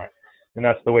they want. And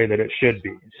that's the way that it should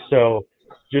be. So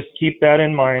just keep that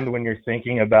in mind when you're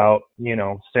thinking about,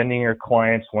 sending your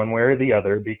clients one way or the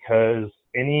other, because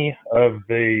any of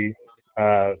the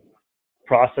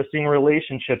processing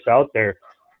relationships out there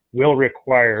will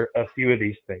require a few of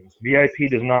these things. VIP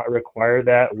does not require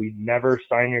that. We never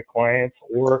sign your clients,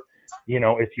 or,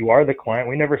 if you are the client,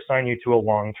 we never sign you to a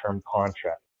long-term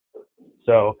contract.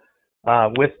 So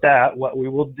with that, what we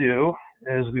will do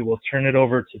is we will turn it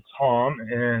over to Tom,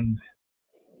 and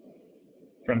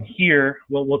from here,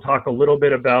 we'll talk a little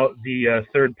bit about the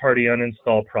third-party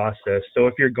uninstall process. So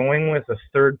if you're going with a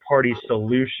third-party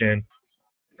solution,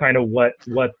 kind of what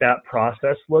that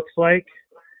process looks like,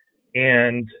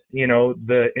 and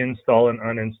the install and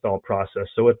uninstall process.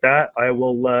 So with that, I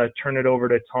will turn it over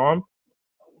to Tom.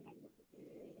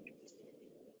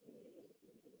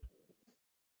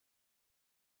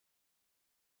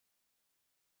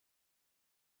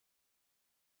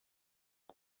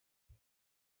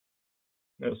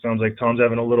 It sounds like Tom's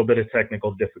having a little bit of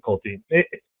technical difficulty.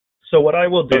 So what I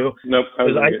will do nope,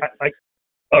 is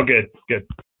oh, good.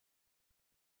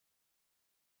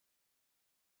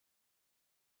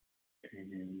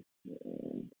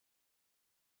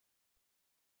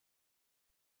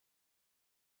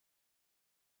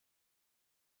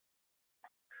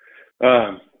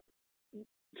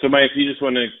 So Mike, if you just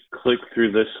want to click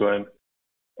through this one,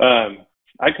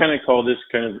 I kind of call this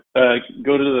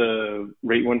go to the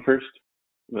rate one first.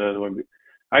 The one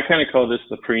I kind of call this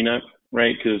the prenup,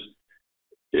 right? Because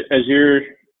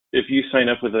if you sign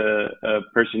up with a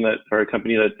person or a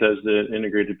company that does the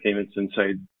integrated payments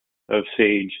inside of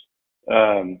Sage,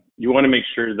 you want to make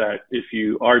sure that if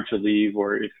you are to leave,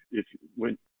 or if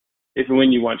and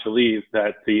when you want to leave,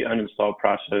 that the uninstall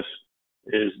process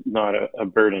is not a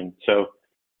burden. So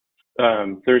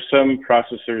there's some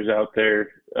processors out there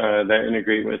that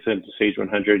integrate into Sage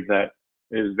 100 that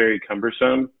is very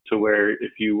cumbersome, to where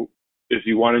if you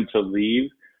wanted to leave,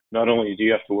 not only do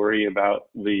you have to worry about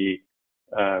the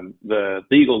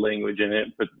legal language in it,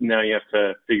 but now you have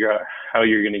to figure out how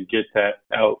you're going to get that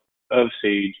out of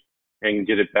Sage and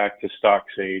get it back to stock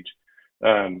Sage.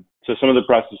 So some of the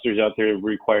processors out there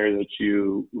require that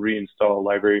you reinstall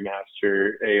Library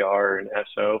Master, AR, and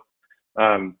SO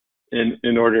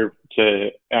in order to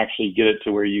actually get it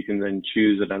to where you can then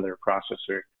choose another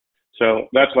processor. So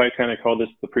that's why I kind of call this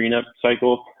the prenup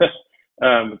cycle,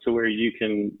 to where you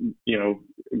can,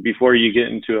 before you get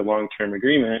into a long-term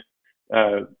agreement,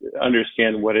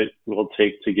 understand what it will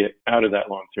take to get out of that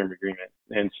long-term agreement.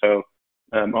 And so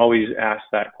always ask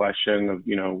that question of,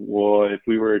 well, if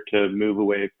we were to move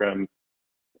away from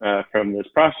this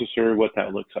processor, what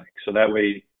that looks like. So that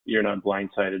way you're not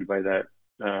blindsided by that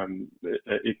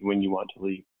when you want to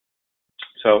leave.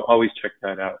 So always check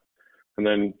that out. And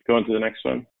then go on to the next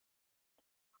one.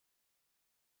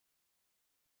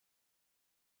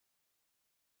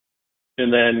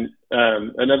 And then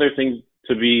another thing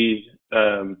to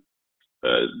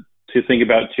think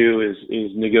about too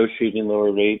is negotiating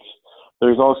lower rates.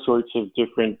 There's all sorts of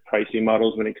different pricing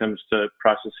models when it comes to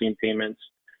processing payments.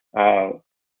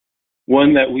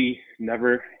 One that we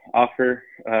never offer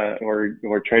or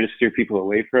try to steer people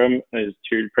away from is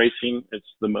tiered pricing.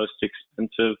 It's the most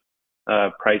expensive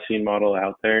pricing model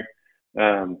out there.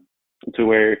 To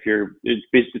where it's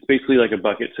basically like a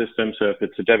bucket system. So if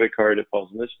it's a debit card, it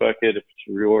falls in this bucket. If it's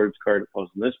a rewards card, it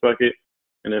falls in this bucket.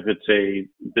 And if it's a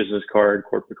business card,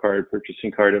 corporate card,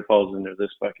 purchasing card, it falls into this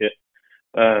bucket.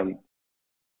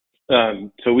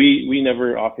 So we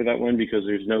never offer that one because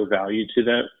there's no value to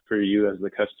that for you as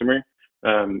the customer.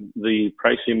 The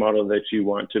pricing model that you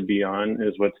want to be on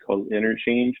is what's called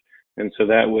interchange. And so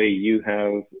that way you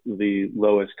have the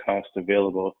lowest cost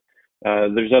available.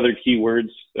 There's other keywords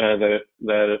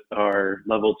that are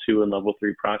level 2 and level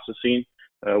 3 processing,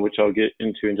 which I'll get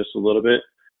into in just a little bit.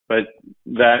 But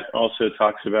that also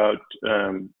talks about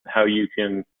how you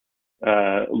can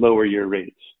lower your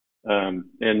rates.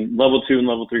 And level 2 and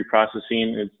level 3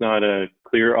 processing, it's not a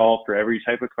clear all for every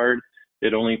type of card.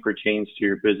 It only pertains to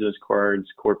your business cards,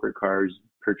 corporate cards,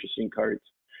 purchasing cards.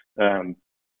 And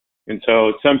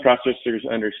so some processors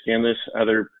understand this.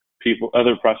 Other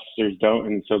other processors don't,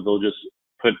 and so they'll just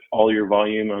put all your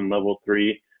volume on level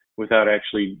 3 without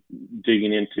actually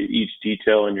digging into each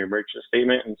detail in your merchant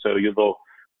statement, and so they'll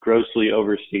grossly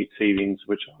overstate savings,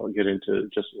 which I'll get into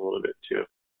just a little bit too.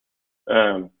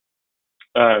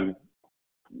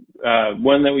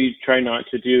 One that we try not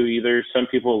to do either. Some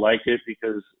people like it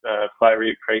because flat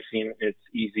rate pricing, it's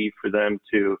easy for them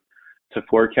to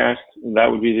forecast. That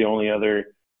would be the only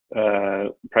other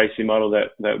pricing model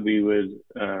that we would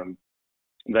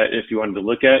that if you wanted to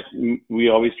look at. We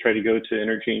always try to go to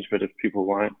interchange, but if people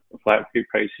want flat rate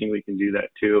pricing, we can do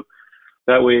that too.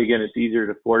 That way, again, it's easier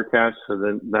to forecast. So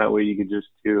then that way you could just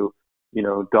do,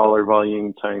 dollar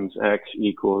volume times X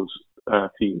equals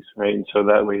fees, right? And so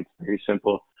that way it's very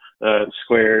simple.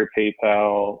 Square,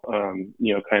 PayPal,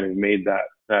 kind of made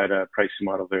that pricing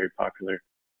model very popular.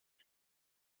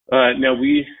 Now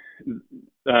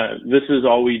this is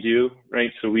all we do,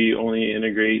 right? So we only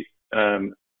integrate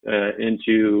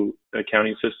into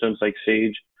accounting systems like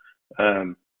Sage.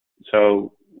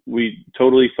 So we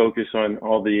totally focus on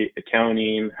all the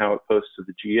accounting, how it posts to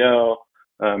the GL,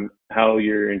 how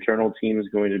your internal team is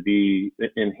going to be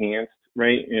enhanced,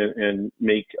 right, and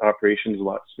make operations a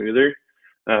lot smoother.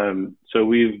 So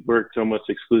we've worked almost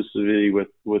exclusively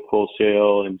with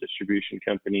wholesale and distribution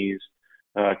companies,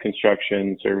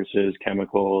 construction services,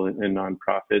 chemical, and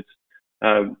nonprofits.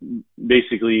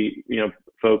 Basically,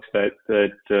 folks that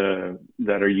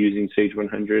are using Sage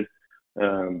 100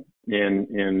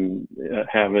 and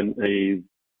have an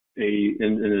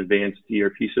advanced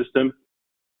ERP system.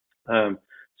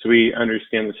 So we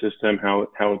understand the system, how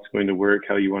it's going to work,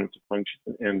 how you want it to function,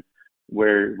 and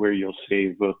where you'll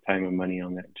save both time and money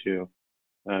on that too.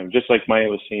 Just like Maya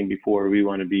was saying before, we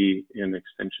want to be an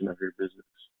extension of your business.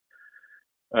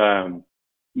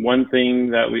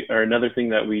 Another thing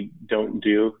that we don't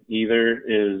do either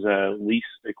is lease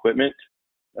equipment.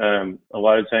 A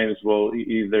lot of times we'll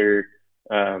either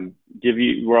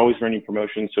we're always running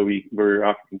promotions, so we're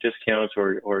offering discounts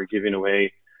or giving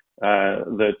away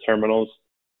the terminals.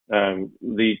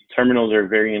 The terminals are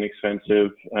very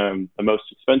inexpensive. The most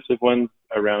expensive one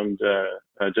around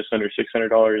just under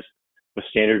 $600. The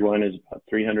standard one is about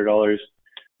 $300.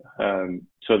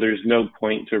 So there's no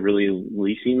point to really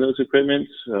leasing those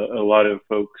equipments. A lot of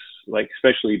folks, like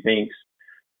especially banks,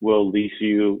 will lease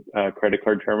you credit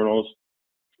card terminals,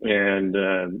 and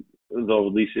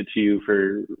they'll lease it to you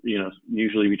for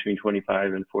usually between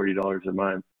 $25 and $40 a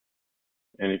month.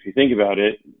 And if you think about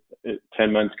it,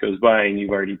 10 months goes by and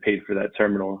you've already paid for that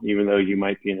terminal, even though you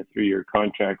might be in a 3-year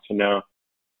contract. So now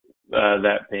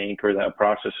that bank or that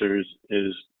processor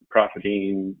is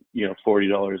profiting,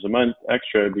 $40 a month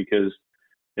extra because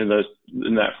in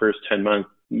that first 10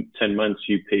 months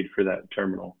you paid for that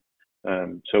terminal.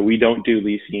 So we don't do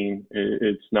leasing.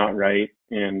 It's not right,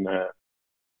 and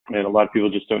a lot of people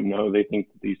just don't know. They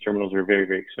think that these terminals are very,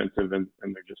 very expensive, and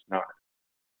they're just not.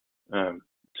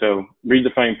 So read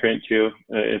the fine print too.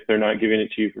 If they're not giving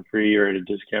it to you for free or at a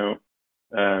discount,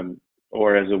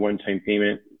 or as a one-time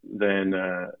payment, then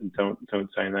don't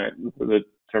sign that. The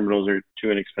terminals are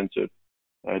too inexpensive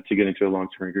to get into a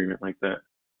long-term agreement like that.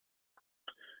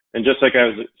 And just like I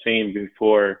was saying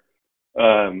before,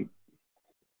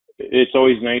 it's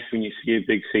always nice when you see a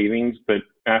big savings, but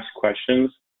ask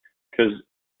questions, because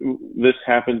this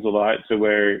happens a lot to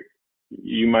where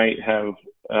you might have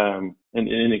an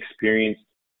inexperienced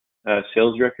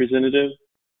sales representative,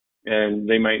 and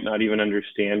they might not even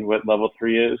understand what level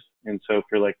 3 is. And so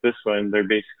for like this one, they're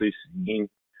basically saying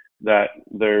that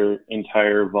their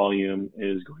entire volume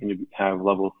is going to have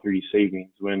level 3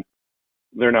 savings when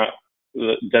they're not.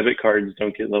 The debit cards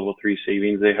don't get level 3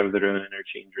 savings. They have their own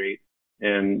interchange rate,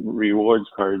 and rewards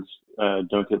cards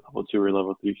don't get level 2 or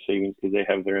level 3 savings because they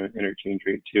have their own interchange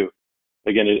rate too.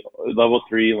 Again, level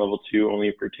 3 and level 2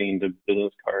 only pertain to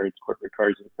business cards, corporate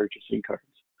cards, and purchasing cards.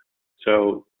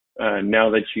 So now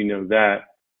that you know that,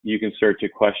 you can start to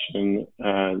question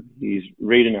these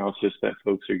rate analysis that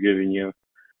folks are giving you,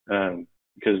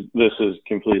 because this is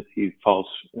completely false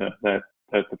that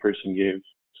the person gave.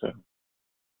 So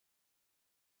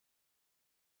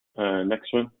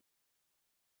next one.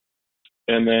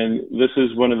 And then this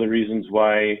is one of the reasons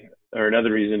why, or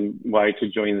another reason why to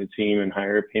join the team and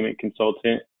hire a payment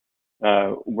consultant.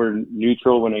 We're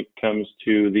neutral when it comes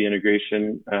to the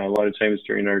integration. A lot of times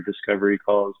during our discovery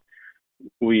calls,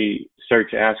 we start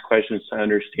to ask questions to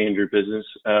understand your business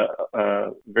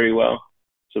very well.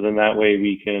 So then that way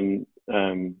we can,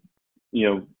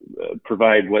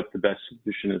 provide what the best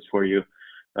solution is for you.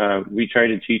 We try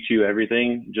to teach you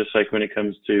everything, just like when it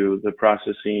comes to the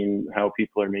processing, how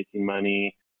people are making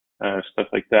money, stuff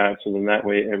like that. So then that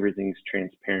way everything's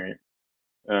transparent.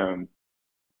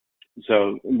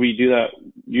 So we do that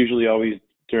usually always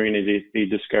during a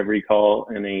discovery call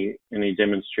and a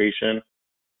demonstration.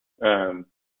 We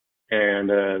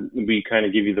kind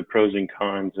of give you the pros and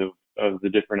cons of the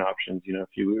different options. You know,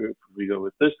 if we go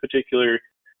with this particular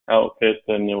outfit,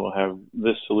 then it will have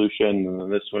this solution, and then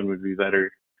this one would be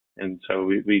better. And so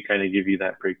we kind of give you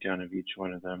that breakdown of each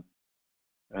one of them.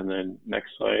 And then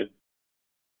next slide.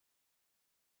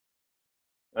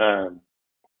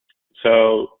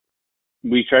 So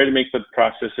we try to make the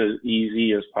process as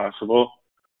easy as possible.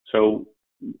 So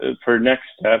for next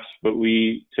steps, what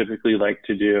we typically like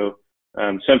to do,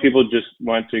 some people just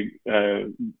want to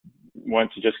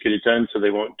just get it done, so they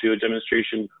won't do a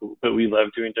demonstration, but we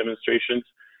love doing demonstrations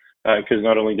because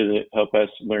not only does it help us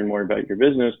learn more about your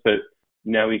business, but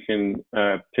now we can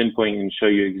pinpoint and show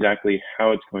you exactly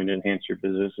how it's going to enhance your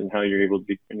business and how you're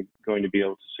going to be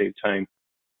able to save time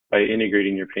by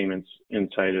integrating your payments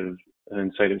inside of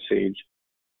Sage.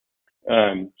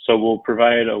 So we'll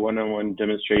provide a one-on-one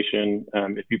demonstration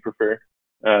if you prefer.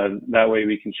 That way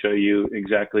we can show you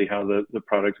exactly how the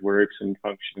product works and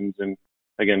functions, and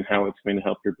again, how it's going to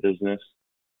help your business.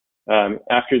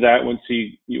 After that, once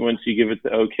you give it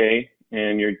the okay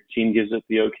and your team gives it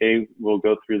the okay, we'll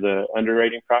go through the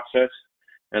underwriting process.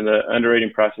 And the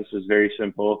underwriting process is very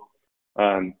simple.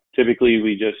 Typically,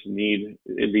 we just need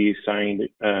the signed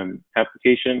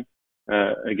application.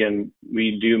 Again,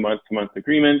 we do month-to-month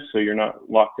agreements, so you're not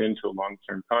locked into a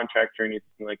long-term contract or anything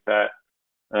like that.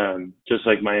 Just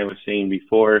like Maya was saying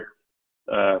before,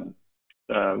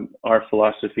 our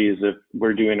philosophy is if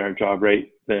we're doing our job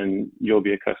right, then you'll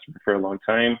be a customer for a long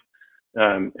time.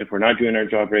 If we're not doing our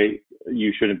job right,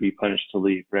 you shouldn't be punished to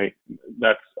leave, right?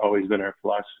 That's always been our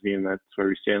philosophy, and that's where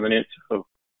we stand on it. So,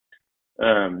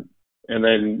 and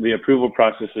then the approval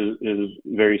process is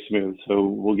very smooth. So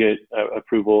we'll get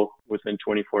approval within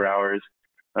 24 hours.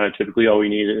 Typically, all we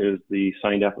need is the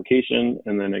signed application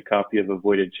and then a copy of a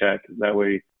voided check. That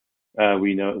way,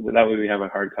 we have a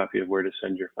hard copy of where to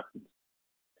send your funds.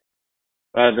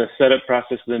 The setup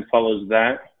process then follows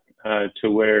that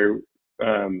to where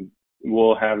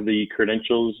we'll have the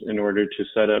credentials in order to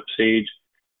set up Sage,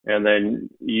 and then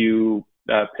you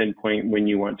pinpoint when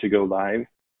you want to go live.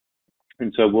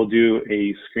 And so we'll do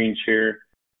a screen share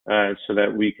so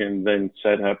that we can then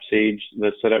set up Sage.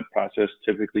 The setup process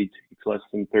typically takes less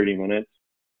than 30 minutes.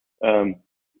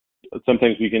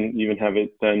 Sometimes we can even have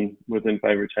it done within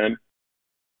 5 or 10.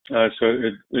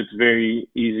 So it's very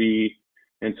easy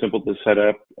and simple to set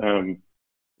up. A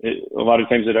lot of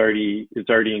times it's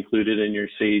already included in your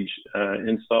Sage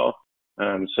install.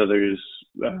 So there's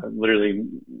literally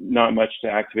not much to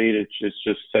activate. It's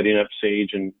just setting up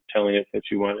Sage and telling it that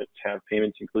you want it to have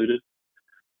payments included.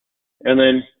 And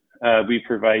then we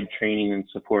provide training and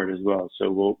support as well. So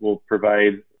we'll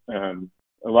provide, a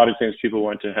lot of times people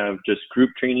want to have just group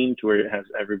training to where it has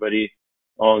everybody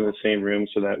all in the same room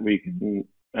so that we can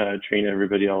train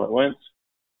everybody all at once.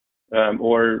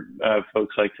 Or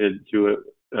folks like to do it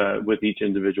with each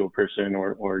individual person,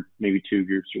 or maybe 2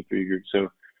 groups or 3 groups.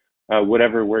 So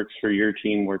whatever works for your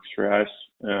team works for us,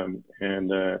 and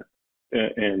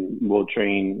we'll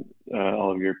train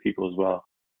all of your people as well.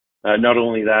 Not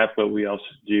only that, but we also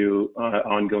do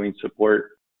ongoing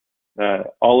support.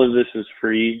 All of this is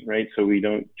free, right? So we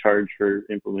don't charge for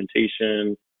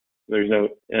implementation. There's no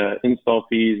install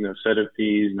fees, no setup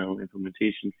fees, no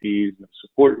implementation fees, no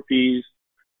support fees.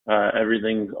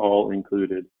 Everything's all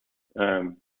included.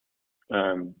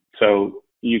 So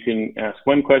you can ask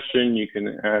one question, you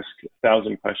can ask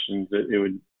 1,000 questions.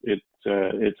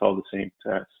 It's all the same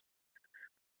to us.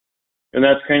 And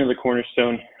that's kind of the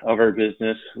cornerstone of our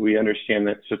business. We understand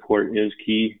that support is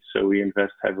key, so we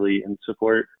invest heavily in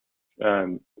support.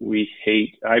 I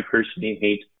personally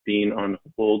hate being on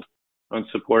hold on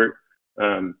support.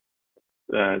 So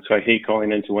I hate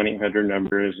calling into 1-800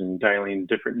 numbers and dialing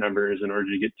different numbers in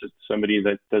order to get to somebody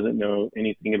that doesn't know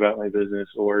anything about my business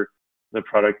or the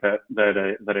product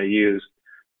that I use.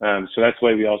 So that's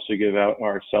why we also give out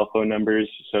our cell phone numbers.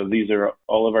 So these are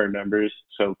all of our numbers.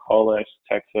 So call us,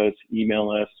 text us,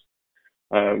 email us,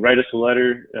 write us a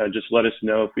letter. Just let us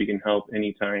know if we can help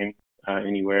anytime,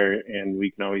 anywhere, and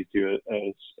we can always do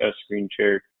a screen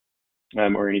share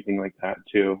or anything like that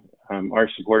too. Our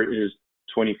support is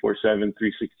 24/7,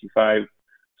 365,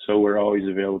 so we're always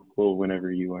available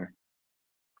whenever you are.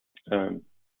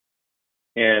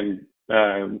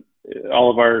 All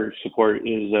of our support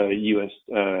is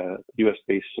US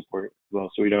based support as well,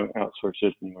 so we don't outsource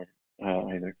it anywhere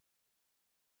either.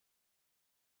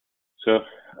 So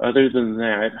other than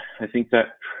that, I think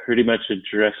that pretty much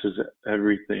addresses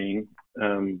everything.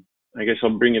 I guess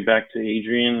I'll bring it back to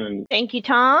Adrian. Thank you,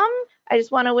 Tom. I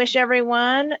just want to wish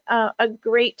everyone a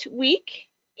great week,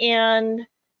 and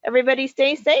everybody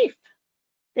stay safe.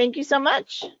 Thank you so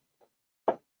much.